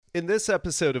In this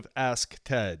episode of Ask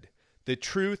Ted, the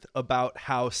truth about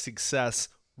how success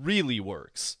really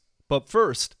works. But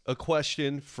first, a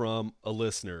question from a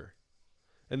listener.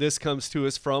 And this comes to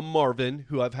us from Marvin,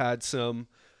 who I've had some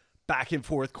back and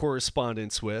forth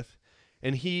correspondence with.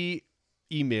 And he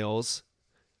emails,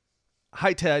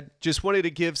 "Hi Ted, just wanted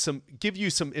to give you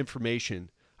some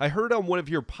information. I heard on one of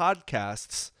your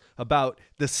podcasts about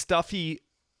the stuffy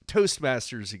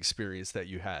Toastmasters experience that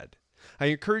you had. I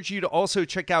encourage you to also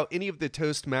check out any of the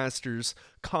Toastmasters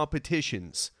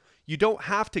competitions. You don't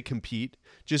have to compete,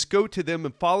 just go to them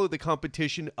and follow the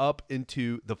competition up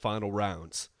into the final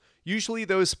rounds. Usually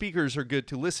those speakers are good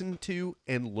to listen to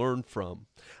and learn from.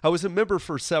 I was a member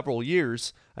for several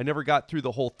years. I never got through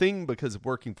the whole thing because of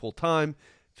working full time,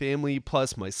 family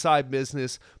plus my side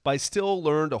business, but I still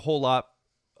learned a whole lot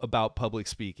about public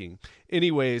speaking.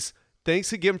 Anyways,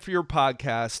 thanks again for your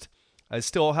podcast. I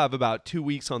still have about 2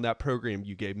 weeks on that program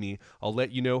you gave me. I'll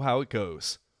let you know how it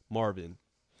goes. Marvin."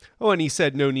 Oh, and he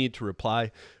said no need to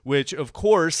reply, which, of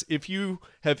course, if you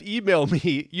have emailed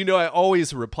me, you know I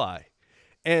always reply.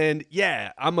 And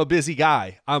yeah, I'm a busy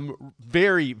guy. I'm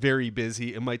very, very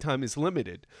busy and my time is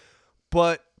limited.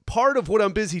 But part of what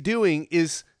I'm busy doing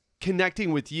is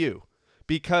connecting with you,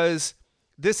 because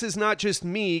this is not just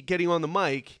me getting on the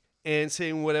mic and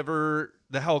saying whatever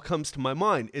the hell comes to my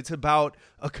mind. It's about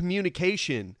a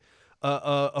communication,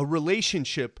 a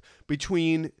relationship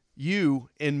between you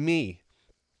and me.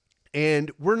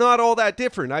 And we're not all that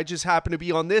different. I just happen to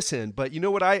be on this end. But you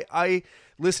know what? I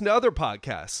listen to other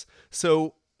podcasts.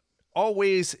 So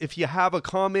always, if you have a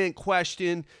comment,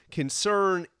 question,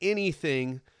 concern,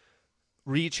 anything,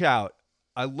 reach out.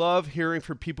 I love hearing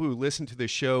from people who listen to the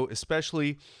show,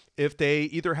 especially if they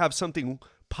either have something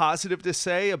positive to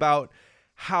say about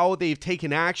how they've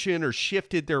taken action or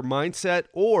shifted their mindset,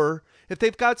 or if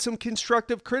they've got some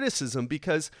constructive criticism,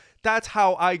 because that's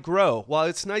how I grow. While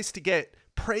it's nice to get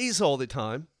praise all the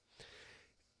time,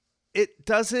 it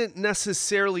doesn't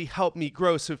necessarily help me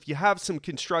grow. So if you have some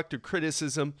constructive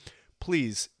criticism,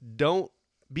 please don't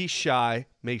be shy.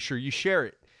 Make sure you share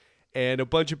it. And a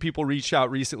bunch of people reached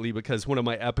out recently because one of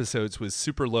my episodes was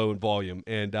super low in volume.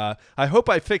 And I hope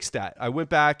I fixed that. I went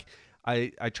back.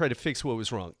 I tried to fix what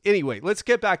was wrong. Anyway, let's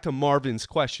get back to Marvin's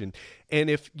question. And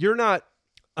if you're not,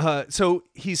 so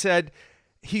he said,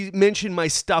 he mentioned my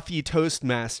stuffy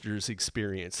Toastmasters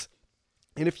experience.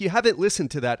 And if you haven't listened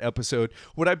to that episode,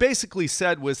 what I basically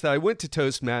said was that I went to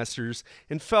Toastmasters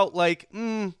and felt like,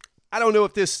 I don't know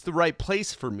if this is the right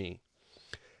place for me,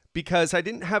 because I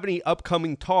didn't have any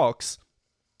upcoming talks.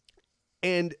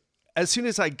 And as soon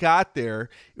as I got there,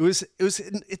 it's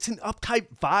an uptight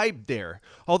vibe there.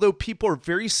 Although people are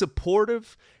very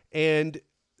supportive and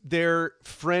they're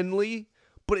friendly,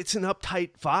 but it's an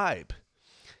uptight vibe.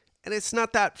 And it's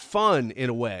not that fun in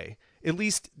a way. At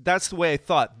least that's the way I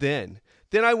thought then.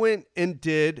 Then I went and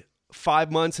did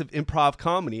 5 months of improv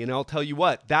comedy. And I'll tell you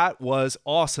what, that was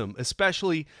awesome,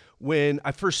 especially when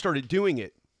I first started doing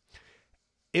it.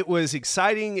 It was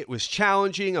exciting. It was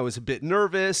challenging. I was a bit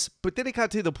nervous, but then it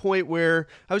got to the point where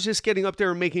I was just getting up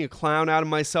there and making a clown out of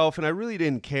myself, and I really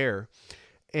didn't care.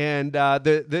 And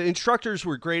the instructors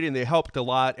were great, and they helped a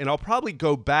lot, and I'll probably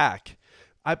go back.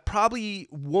 I probably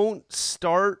won't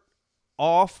start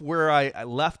off where I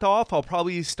left off. I'll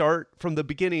probably start from the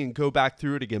beginning and go back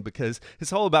through it again, because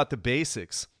it's all about the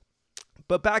basics.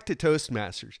 But back to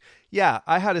Toastmasters. Yeah,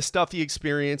 I had a stuffy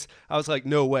experience. I was like,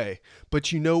 no way.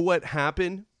 But you know what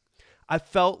happened? I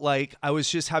felt like I was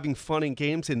just having fun and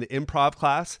games in the improv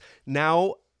class.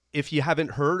 Now, if you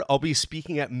haven't heard, I'll be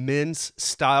speaking at Men's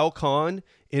Style Con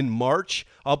in March.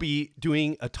 I'll be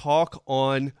doing a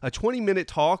 20-minute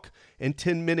talk and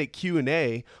 10-minute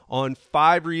Q&A on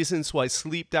 5 reasons why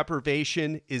sleep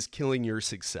deprivation is killing your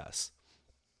success.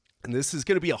 And this is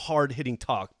going to be a hard-hitting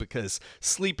talk because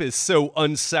sleep is so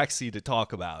unsexy to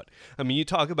talk about. I mean, you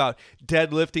talk about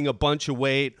deadlifting a bunch of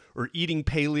weight or eating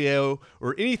paleo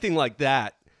or anything like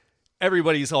that,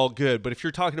 everybody's all good. But if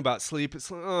you're talking about sleep,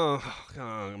 it's like, oh,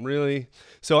 God, really?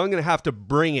 So I'm going to have to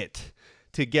bring it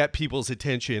to get people's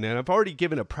attention. And I've already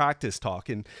given a practice talk,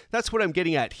 and that's what I'm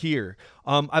getting at here.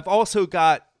 I've also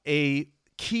got a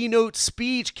keynote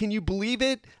speech. Can you believe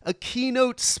it? A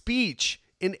keynote speech.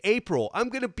 In April, I'm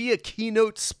going to be a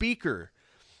keynote speaker.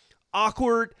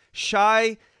 Awkward,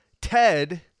 shy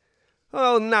Ted.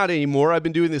 Well, not anymore. I've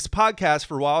been doing this podcast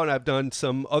for a while, and I've done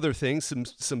some other things,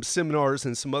 some seminars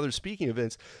and some other speaking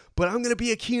events. But I'm going to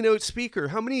be a keynote speaker.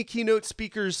 How many keynote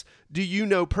speakers do you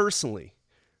know personally?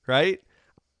 Right?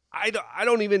 I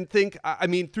don't even think, I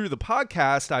mean, through the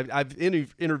podcast, I've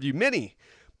interviewed many,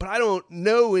 but I don't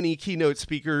know any keynote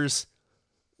speakers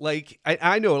Like,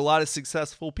 I know a lot of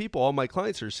successful people. All my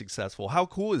clients are successful. How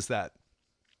cool is that?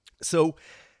 So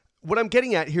what I'm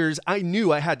getting at here is I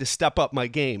knew I had to step up my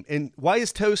game. And why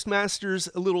is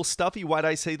Toastmasters a little stuffy? Why'd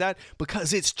I say that?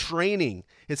 Because it's training.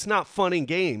 It's not fun and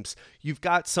games. You've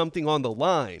got something on the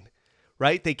line,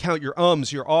 right? They count your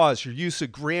ums, your ahs, your use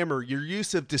of grammar, your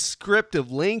use of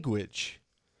descriptive language.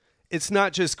 It's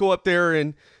not just go up there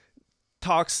and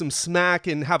talk some smack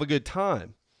and have a good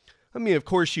time. I mean, of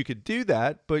course you could do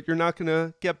that, but you're not going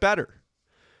to get better.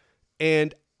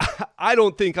 And I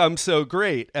don't think I'm so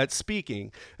great at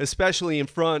speaking, especially in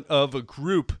front of a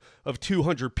group of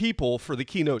 200 people for the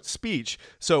keynote speech.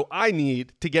 So I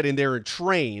need to get in there and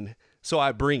train so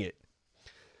I bring it.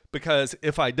 Because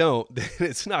if I don't, then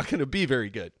it's not going to be very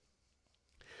good.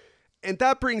 And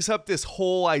that brings up this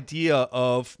whole idea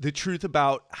of the truth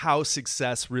about how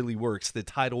success really works, the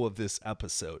title of this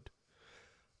episode.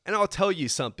 And I'll tell you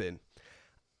something.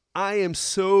 I am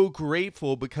so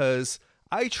grateful because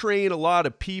I train a lot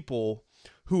of people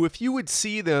who, if you would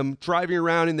see them driving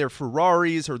around in their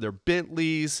Ferraris or their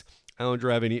Bentleys, I don't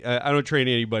train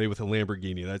anybody with a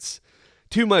Lamborghini. That's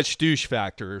too much douche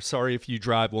factor. Sorry if you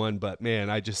drive one, but man,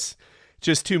 just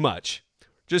too much.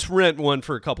 Just rent one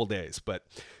for a couple days. But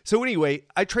so anyway,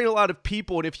 I train a lot of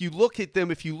people, and if you look at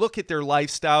them, if you look at their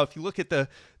lifestyle, if you look at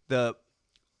the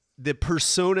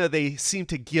persona they seem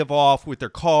to give off with their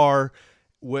car,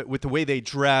 with the way they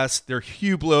dress, their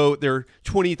Hublot, their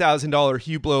 $20,000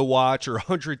 Hublot watch or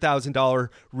 $100,000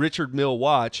 Richard Mille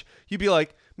watch, you'd be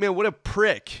like, man, what a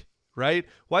prick, right?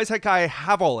 Why does that guy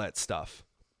have all that stuff?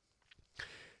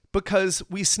 Because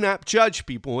we snap judge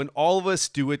people, and all of us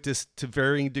do it to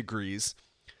varying degrees.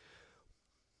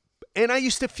 And I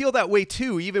used to feel that way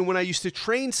too, even when I used to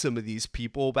train some of these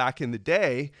people back in the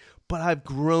day. But I've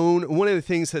grown. One of the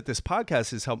things that this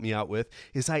podcast has helped me out with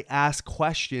is I ask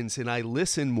questions and I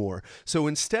listen more. So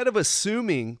instead of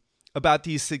assuming about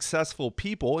these successful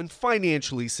people and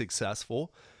financially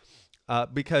successful,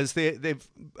 because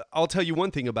I'll tell you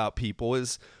one thing about people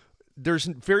is there's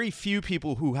very few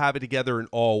people who have it together in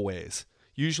all ways.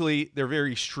 Usually they're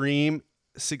very extreme.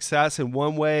 Success in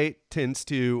one way tends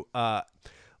to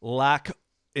lack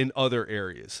in other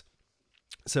areas.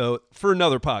 So for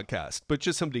another podcast, but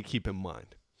just something to keep in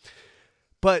mind.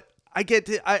 But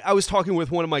I was talking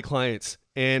with one of my clients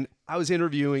and I was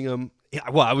interviewing him.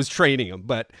 Well, I was training him,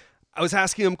 but I was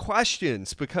asking him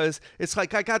questions because it's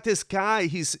like, I got this guy,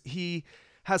 he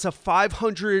has a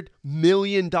 $500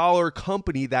 million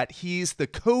company that he's the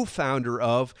co-founder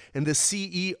of and the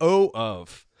CEO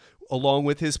of, along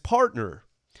with his partner.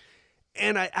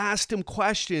 And I asked him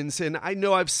questions, and I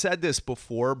know I've said this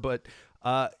before, but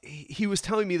he was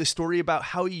telling me the story about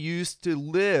how he used to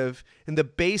live in the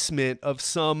basement of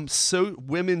some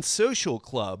women's social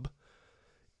club,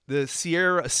 the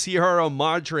Sierra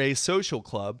Madre Social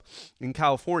Club in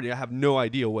California. I have no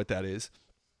idea what that is,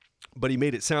 but he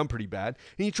made it sound pretty bad.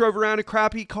 And he drove around a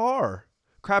crappy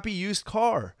used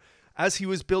car as he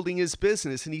was building his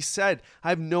business. And he said, I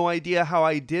have no idea how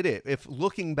I did it. If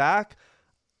looking back,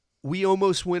 we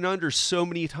almost went under so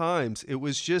many times. It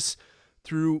was just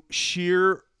through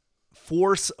sheer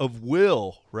force of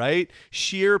will, right?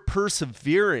 Sheer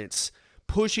perseverance,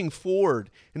 pushing forward,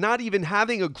 and not even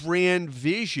having a grand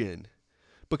vision,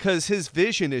 because his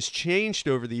vision has changed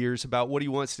over the years about what he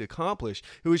wants to accomplish.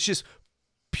 It was just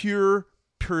pure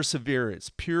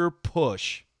perseverance, pure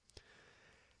push.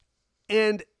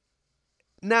 And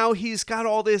now he's got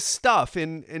all this stuff,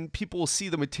 and people will see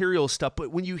the material stuff,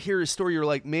 but when you hear his story, you're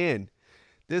like, man,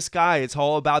 this guy, it's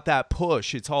all about that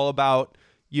push. It's all about,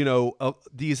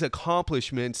 these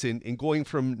accomplishments and going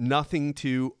from nothing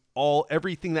to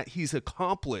everything that he's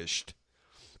accomplished.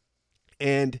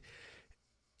 And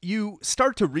you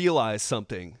start to realize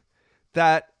something,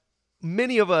 that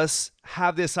many of us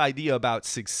have this idea about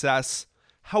success,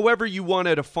 however you want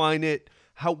to define it,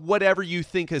 whatever you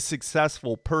think a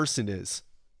successful person is.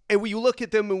 And we look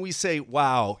at them and we say,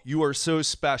 wow, you are so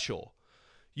special.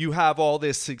 You have all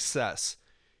this success.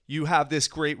 You have this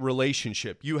great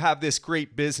relationship. You have this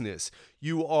great business.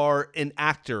 You are an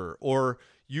actor, or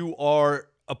you are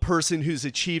a person who's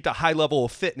achieved a high level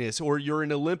of fitness, or you're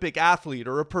an Olympic athlete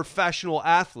or a professional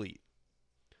athlete.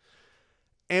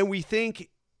 And we think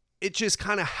it just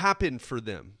kind of happened for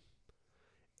them,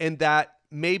 and that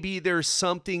maybe there's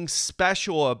something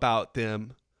special about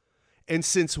them. And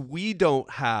since we don't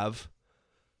have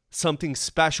something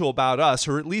special about us,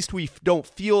 or at least we don't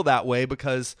feel that way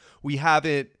because we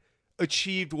haven't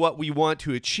achieved what we want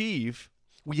to achieve,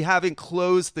 we haven't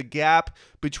closed the gap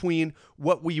between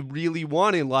what we really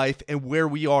want in life and where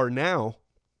we are now,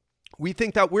 we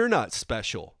think that we're not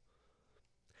special.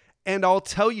 And I'll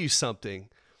tell you something,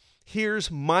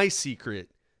 Here's my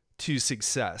secret to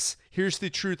success. Here's the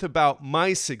truth about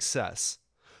my success.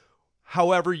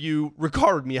 However you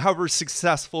regard me, however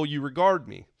successful you regard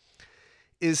me,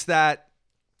 is that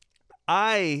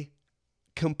I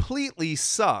completely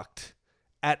sucked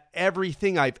at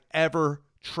everything I've ever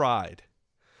tried.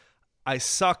 I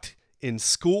sucked in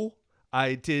school.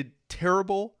 I did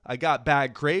terrible. I got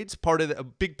bad grades. A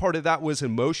big part of that was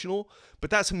emotional, but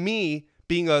that's me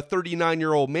being a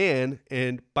 39-year-old man.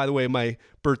 And by the way, my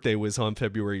birthday was on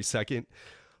February 2nd.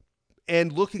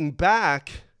 And looking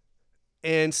back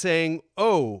and saying,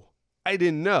 oh, I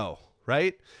didn't know,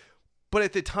 right? But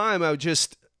at the time, I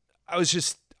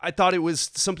thought it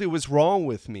was something was wrong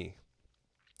with me.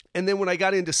 And then when I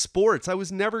got into sports, I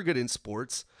was never good in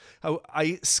sports.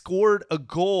 I scored a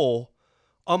goal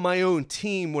on my own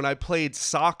team when I played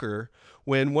soccer,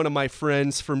 when one of my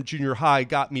friends from junior high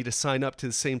got me to sign up to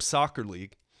the same soccer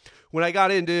league. When I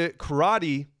got into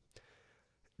karate,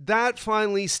 that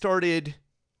finally started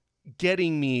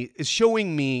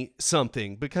showing me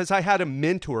something, because I had a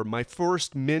mentor, my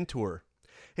first mentor,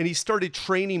 and he started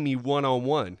training me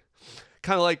one-on-one.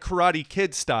 Kind of like Karate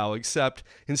Kid style, except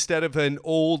instead of an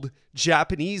old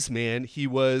Japanese man, he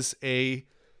was an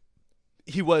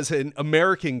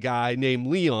American guy named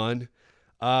Leon,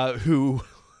 who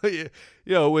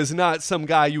was not some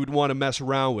guy you would want to mess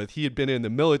around with. He had been in the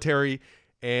military,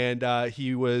 and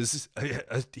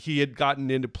he had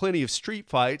gotten into plenty of street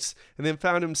fights, and then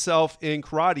found himself in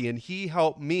karate. And he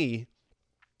helped me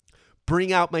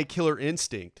bring out my killer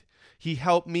instinct. He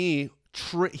helped me.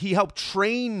 He helped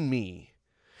train me.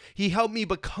 He helped me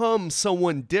become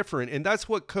someone different. And that's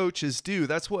what coaches do.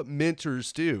 That's what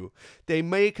mentors do. They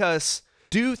make us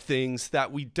do things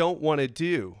that we don't want to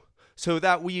do so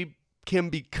that we can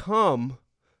become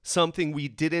something we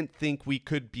didn't think we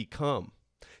could become.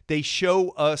 They show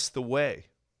us the way.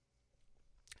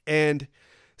 And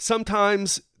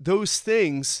sometimes those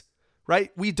things,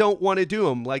 right, we don't want to do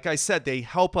them. Like I said, they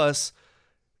help us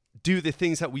do the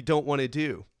things that we don't want to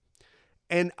do.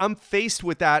 And I'm faced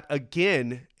with that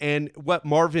again. And what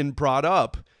Marvin brought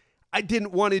up, I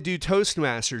didn't want to do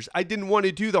Toastmasters. I didn't want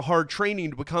to do the hard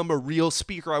training to become a real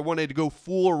speaker. I wanted to go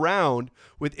fool around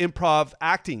with improv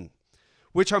acting,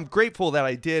 which I'm grateful that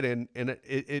I did. And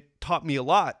it taught me a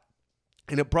lot.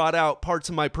 And it brought out parts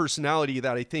of my personality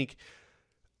that I think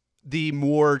the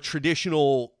more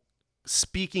traditional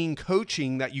speaking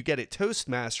coaching that you get at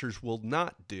Toastmasters will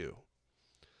not do.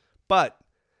 But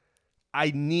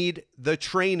I need the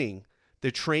training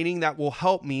that will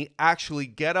help me actually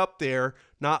get up there,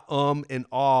 not and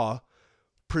ah,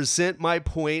 present my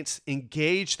points,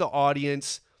 engage the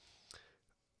audience,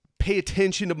 pay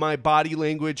attention to my body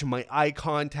language and my eye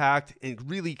contact, and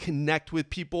really connect with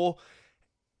people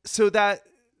so that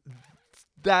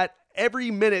every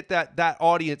minute that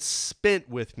audience spent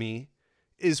with me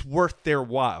is worth their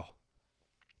while.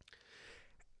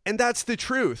 And that's the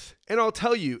truth. And I'll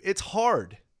tell you, it's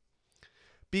hard.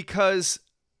 Because,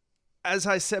 as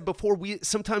I said before, we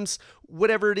sometimes,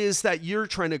 whatever it is that you're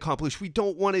trying to accomplish, we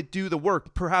don't want to do the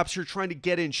work. Perhaps you're trying to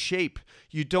get in shape.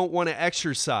 You don't want to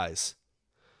exercise.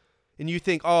 And you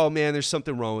think, oh man, there's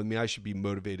something wrong with me. I should be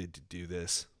motivated to do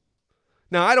this.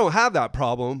 Now, I don't have that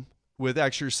problem with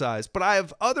exercise, but I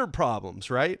have other problems,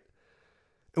 right?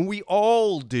 And we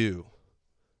all do.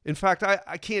 In fact,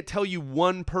 I can't tell you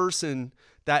one person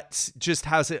that just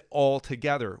has it all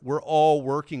together. We're all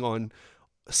working on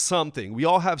something. We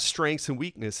all have strengths and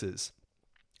weaknesses.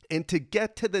 And to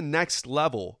get to the next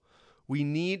level, we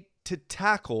need to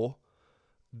tackle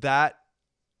that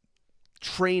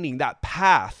training, that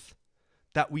path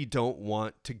that we don't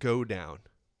want to go down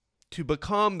to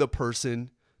become the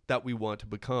person that we want to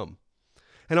become.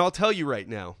 And I'll tell you right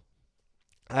now,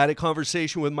 I had a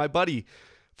conversation with my buddy,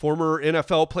 former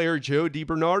NFL player Joe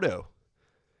DiBernardo.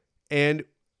 And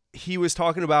he was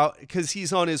talking about, because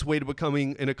he's on his way to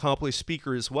becoming an accomplished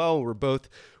speaker as well. We're both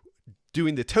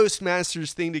doing the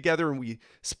Toastmasters thing together, and we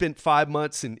spent 5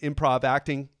 months in improv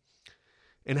acting.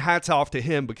 And hats off to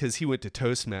him, because he went to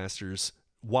Toastmasters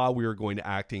while we were going to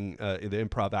acting, the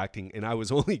improv acting, and I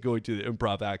was only going to the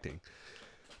improv acting.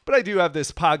 But I do have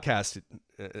this podcast,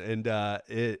 and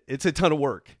it's a ton of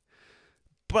work.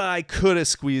 But I could have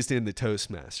squeezed in the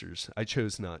Toastmasters. I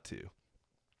chose not to.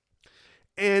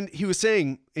 And he was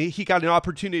saying he got an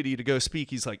opportunity to go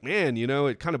speak. He's like, man,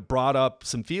 it kind of brought up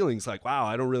some feelings like, wow,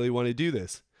 I don't really want to do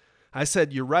this. I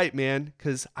said, you're right, man,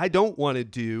 because I don't want to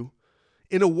do.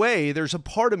 In a way, there's a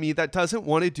part of me that doesn't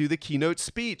want to do the keynote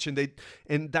speech and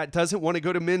that doesn't want to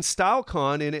go to Men's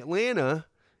StyleCon in Atlanta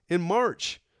in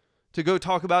March to go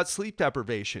talk about sleep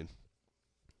deprivation.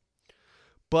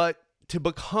 But to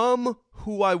become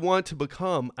who I want to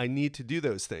become, I need to do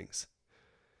those things.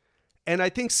 And I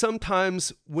think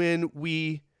sometimes when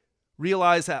we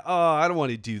realize that, oh, I don't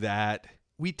want to do that,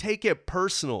 we take it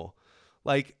personal.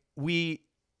 Like we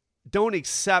don't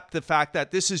accept the fact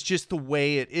that this is just the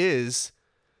way it is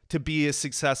to be a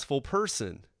successful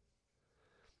person.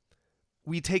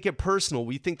 We take it personal.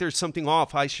 We think there's something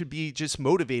off. I should be just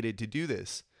motivated to do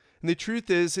this. And the truth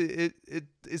is,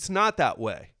 it's not that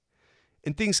way.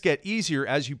 And things get easier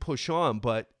as you push on,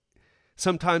 but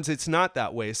sometimes it's not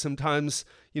that way. Sometimes,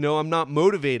 I'm not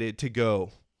motivated to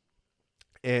go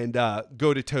and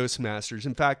go to Toastmasters.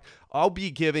 In fact, I'll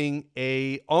be giving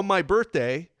on my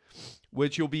birthday,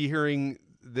 which you'll be hearing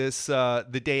this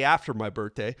the day after my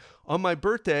birthday. On my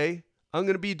birthday, I'm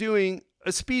going to be doing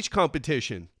a speech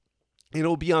competition.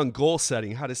 It'll be on goal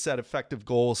setting, how to set effective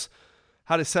goals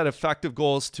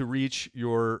to reach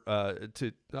your,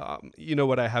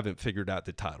 what, I haven't figured out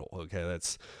the title. Okay.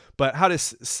 But how to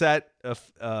set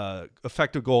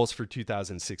effective goals for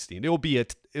 2016. It'll be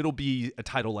a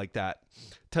title like that.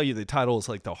 Tell you the title is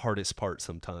like the hardest part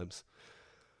sometimes.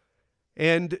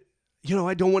 And,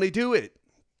 I don't want to do it.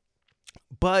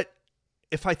 But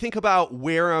if I think about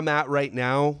where I'm at right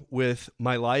now with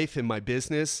my life and my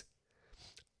business,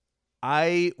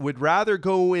 I would rather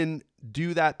go and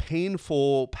do that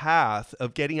painful path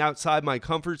of getting outside my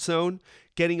comfort zone,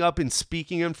 getting up and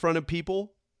speaking in front of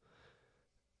people,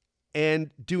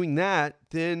 and doing that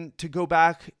than to go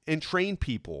back and train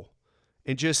people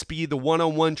and just be the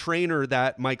one-on-one trainer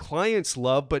that my clients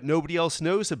love, but nobody else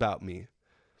knows about me.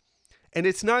 And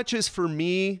it's not just for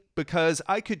me, because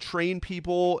I could train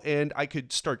people and I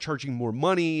could start charging more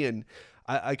money, and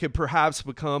I could perhaps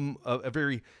become a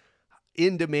very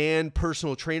in-demand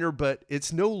personal trainer, but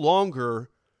it's no longer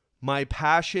my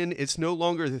passion. It's no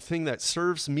longer the thing that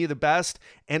serves me the best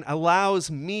and allows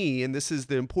me, and this is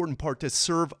the important part, to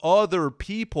serve other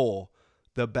people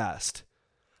the best.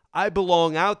 I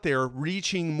belong out there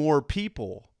reaching more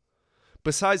people.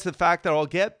 Besides the fact that I'll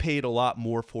get paid a lot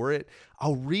more for it,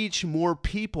 I'll reach more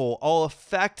people. I'll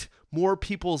affect more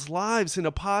people's lives in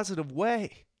a positive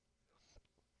way.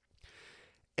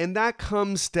 And that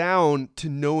comes down to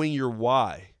knowing your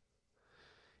why.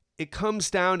 It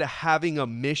comes down to having a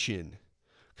mission.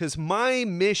 Because my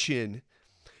mission,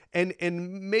 and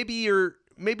maybe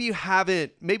you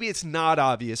haven't, maybe it's not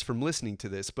obvious from listening to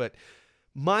this, but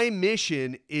my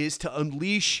mission is to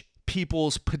unleash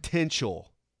people's potential.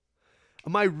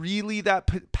 Am I really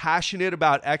that passionate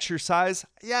about exercise?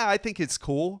 Yeah, I think it's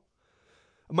cool.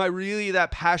 Am I really that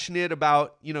passionate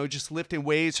about, just lifting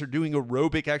weights or doing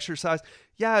aerobic exercise?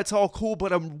 Yeah, it's all cool,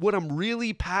 but what I'm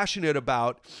really passionate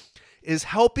about is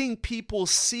helping people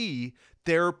see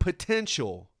their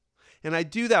potential. And I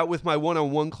do that with my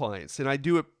one-on-one clients, and I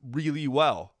do it really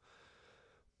well.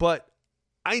 But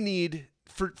I need,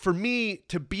 for me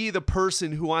to be the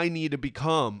person who I need to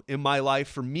become in my life,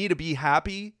 for me to be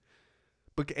happy,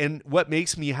 and what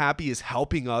makes me happy is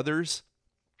helping others.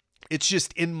 It's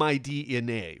just in my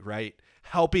DNA, right?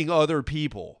 Helping other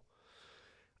people.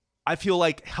 I feel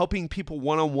like helping people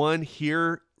one-on-one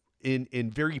here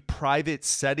in very private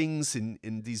settings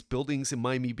in these buildings in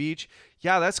Miami Beach.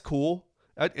 Yeah, that's cool.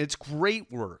 It's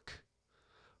great work.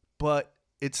 But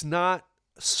it's not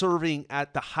serving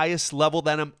at the highest level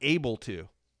that I'm able to.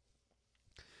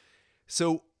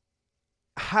 So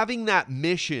having that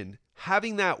mission,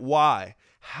 having that why,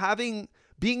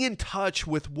 being in touch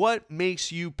with what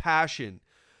makes you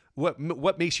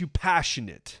what makes you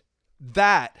passionate,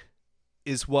 that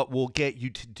is what will get you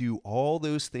to do all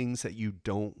those things that you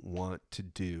don't want to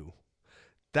do.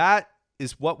 That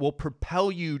is what will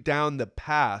propel you down the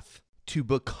path to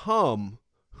become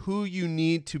who you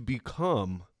need to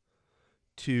become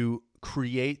to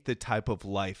create the type of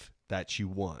life that you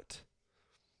want.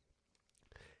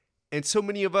 And so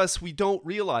many of us, we don't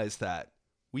realize that.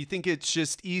 We think it's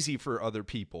just easy for other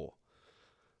people.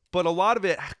 But a lot of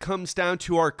it comes down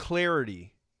to our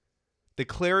clarity, the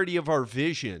clarity of our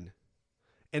vision,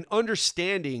 and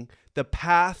understanding the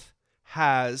path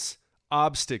has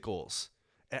obstacles.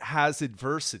 It has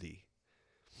adversity.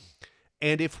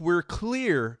 And if we're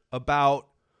clear about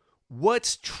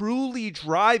what's truly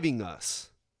driving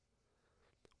us,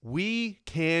 we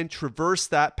can traverse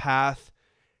that path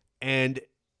and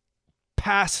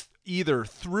pass either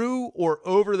through or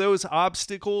over those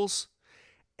obstacles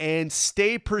and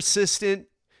stay persistent.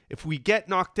 If we get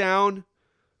knocked down,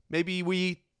 maybe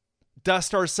we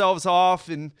dust ourselves off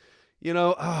and,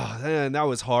 man, that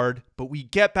was hard. But we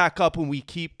get back up and we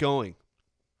keep going.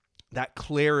 That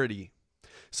clarity.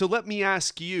 So let me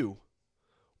ask you,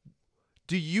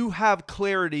 do you have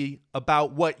clarity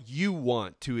about what you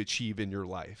want to achieve in your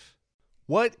life?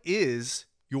 What is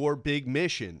your big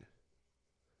mission?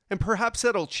 And perhaps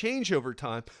that'll change over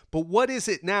time, but what is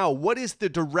it now? What is the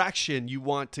direction you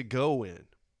want to go in?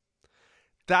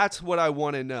 That's what I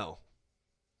want to know.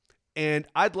 And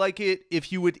I'd like it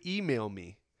if you would email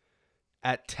me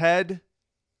at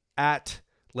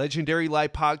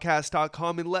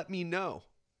ted@legendarylifepodcast.com and let me know.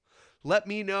 Let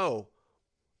me know.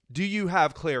 Do you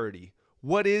have clarity?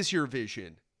 What is your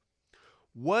vision?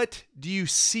 What do you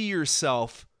see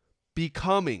yourself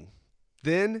becoming?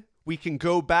 Then we can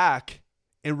go back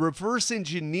and reverse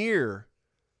engineer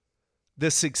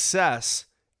the success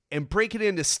and break it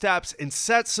into steps and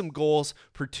set some goals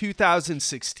for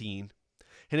 2016.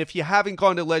 And if you haven't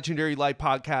gone to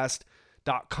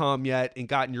legendarylifepodcast.com yet and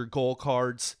gotten your goal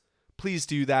cards, please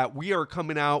do that. We are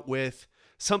coming out with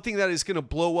something that is going to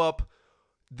blow up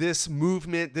this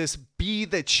movement, this Be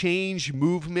the Change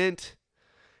movement,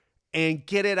 and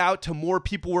get it out to more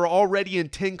people. We're already in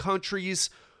 10 countries.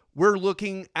 We're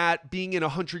looking at being in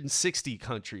 160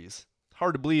 countries.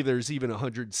 Hard to believe there's even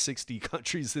 160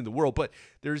 countries in the world, but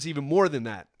there's even more than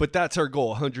that. But that's our goal,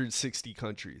 160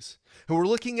 countries. And we're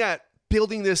looking at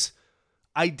building this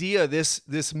idea,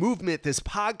 this movement, this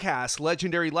podcast,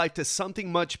 Legendary Life, to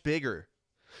something much bigger.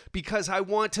 Because I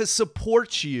want to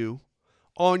support you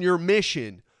on your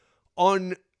mission,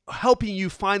 on helping you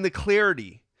find the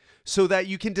clarity so that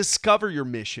you can discover your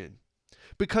mission.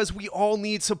 Because we all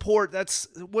need support. That's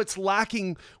what's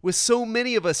lacking with so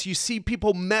many of us. You see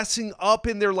people messing up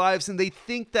in their lives and they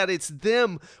think that it's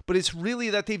them, but it's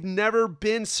really that they've never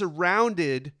been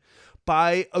surrounded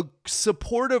by a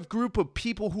supportive group of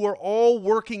people who are all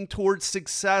working towards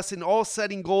success and all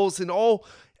setting goals and all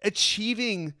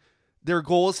achieving their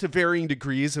goals to varying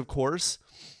degrees, of course.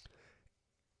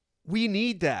 We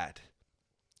need that.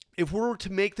 If we're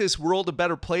to make this world a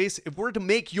better place, if we're to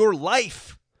make your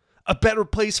life a better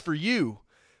place for you,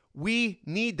 we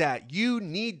need that. You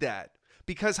need that.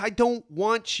 Because I don't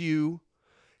want you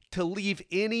to leave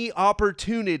any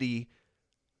opportunity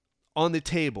on the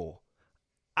table.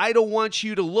 I don't want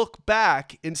you to look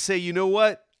back and say, you know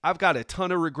what? I've got a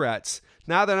ton of regrets.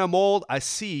 Now that I'm old, I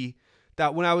see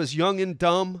that when I was young and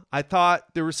dumb, I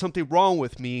thought there was something wrong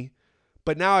with me.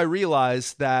 But now I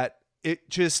realize that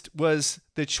it just was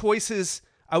the choices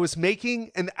I was making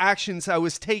and the actions I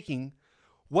was taking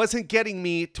wasn't getting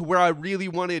me to where I really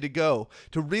wanted to go,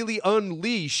 to really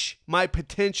unleash my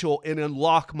potential and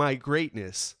unlock my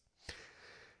greatness.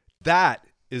 That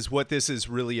is what this is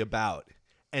really about.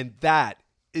 And that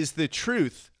is the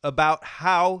truth about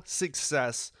how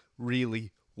success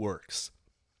really works.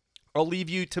 I'll leave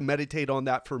you to meditate on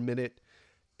that for a minute,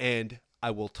 and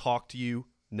I will talk to you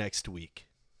next week.